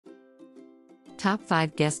Top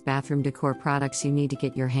 5 Guest Bathroom Decor Products you need to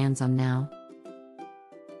get your hands on now.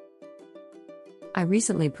 I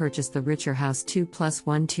recently purchased the Richer House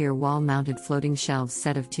 2+1 tier wall-mounted floating shelves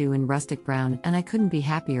set of 2 in rustic brown, and I couldn't be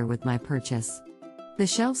happier with my purchase. The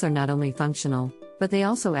shelves are not only functional, but they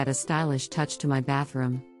also add a stylish touch to my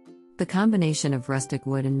bathroom. The combination of rustic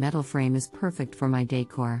wood and metal frame is perfect for my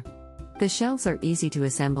decor. The shelves are easy to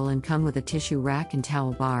assemble and come with a tissue rack and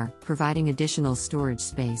towel bar, providing additional storage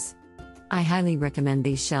space. I highly recommend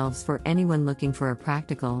these shelves for anyone looking for a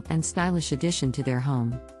practical and stylish addition to their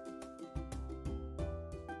home.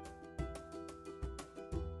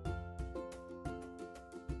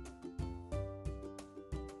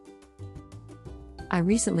 I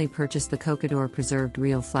recently purchased the COCODOR Preserved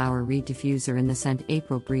Real Flower Reed Diffuser in the scent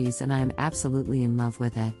April Breeze, and I am absolutely in love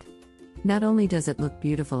with it. Not only does it look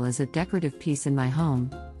beautiful as a decorative piece in my home,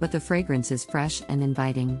 but the fragrance is fresh and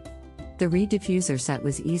inviting. The Reed Diffuser set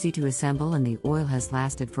was easy to assemble and the oil has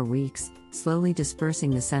lasted for weeks, slowly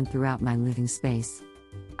dispersing the scent throughout my living space.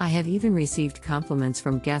 I have even received compliments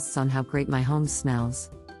from guests on how great my home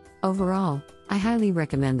smells. Overall, I highly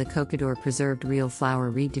recommend the COCODOR Preserved Real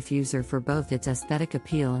Flower Reed Diffuser for both its aesthetic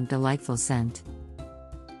appeal and delightful scent.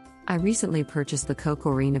 I recently purchased the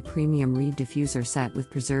Cocorrína Premium Reed Diffuser set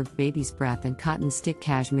with preserved baby's breath and cotton stick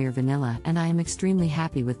cashmere vanilla, and I am extremely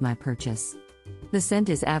happy with my purchase. The scent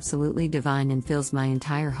is absolutely divine and fills my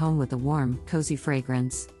entire home with a warm, cozy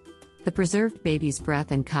fragrance. The preserved baby's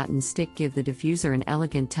breath and cotton stick give the diffuser an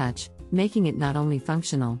elegant touch, making it not only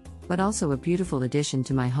functional, but also a beautiful addition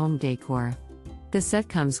to my home decor. The set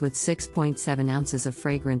comes with 6.7 ounces of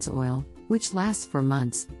fragrance oil, which lasts for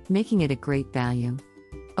months, making it a great value.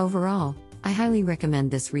 Overall, I highly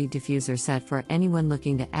recommend this Reed Diffuser set for anyone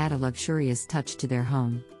looking to add a luxurious touch to their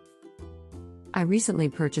home. I recently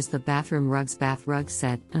purchased the Bathroom Rugs Bath Rug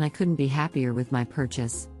set, and I couldn't be happier with my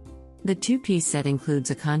purchase. The two-piece set includes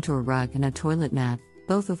a contour rug and a toilet mat,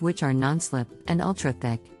 both of which are non-slip and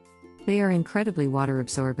ultra-thick. They are incredibly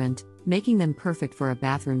water-absorbent, making them perfect for a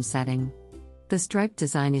bathroom setting. The striped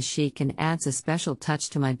design is chic and adds a special touch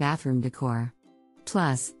to my bathroom decor.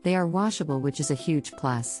 Plus, they are washable, which is a huge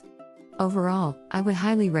plus. Overall, I would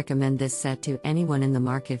highly recommend this set to anyone in the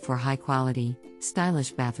market for high-quality,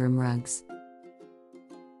 stylish bathroom rugs.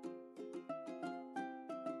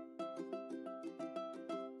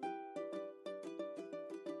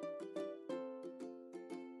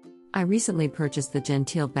 I recently purchased the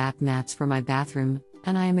Gentile bath mats for my bathroom,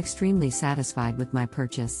 and I am extremely satisfied with my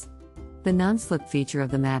purchase. The non-slip feature of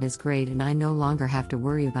the mat is great, and I no longer have to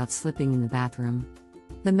worry about slipping in the bathroom.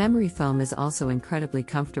 The memory foam is also incredibly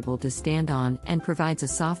comfortable to stand on and provides a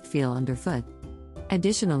soft feel underfoot.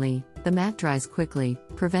 Additionally, the mat dries quickly,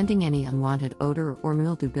 preventing any unwanted odor or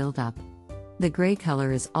mildew buildup. The gray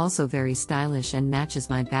color is also very stylish and matches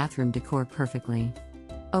my bathroom decor perfectly.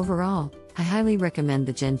 Overall, I highly recommend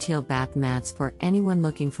the Gentile bath mats for anyone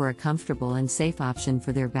looking for a comfortable and safe option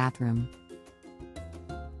for their bathroom.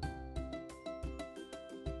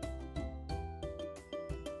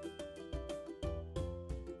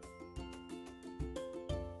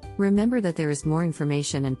 Remember that there is more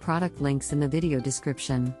information and product links in the video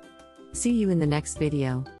description. See you in the next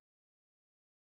video.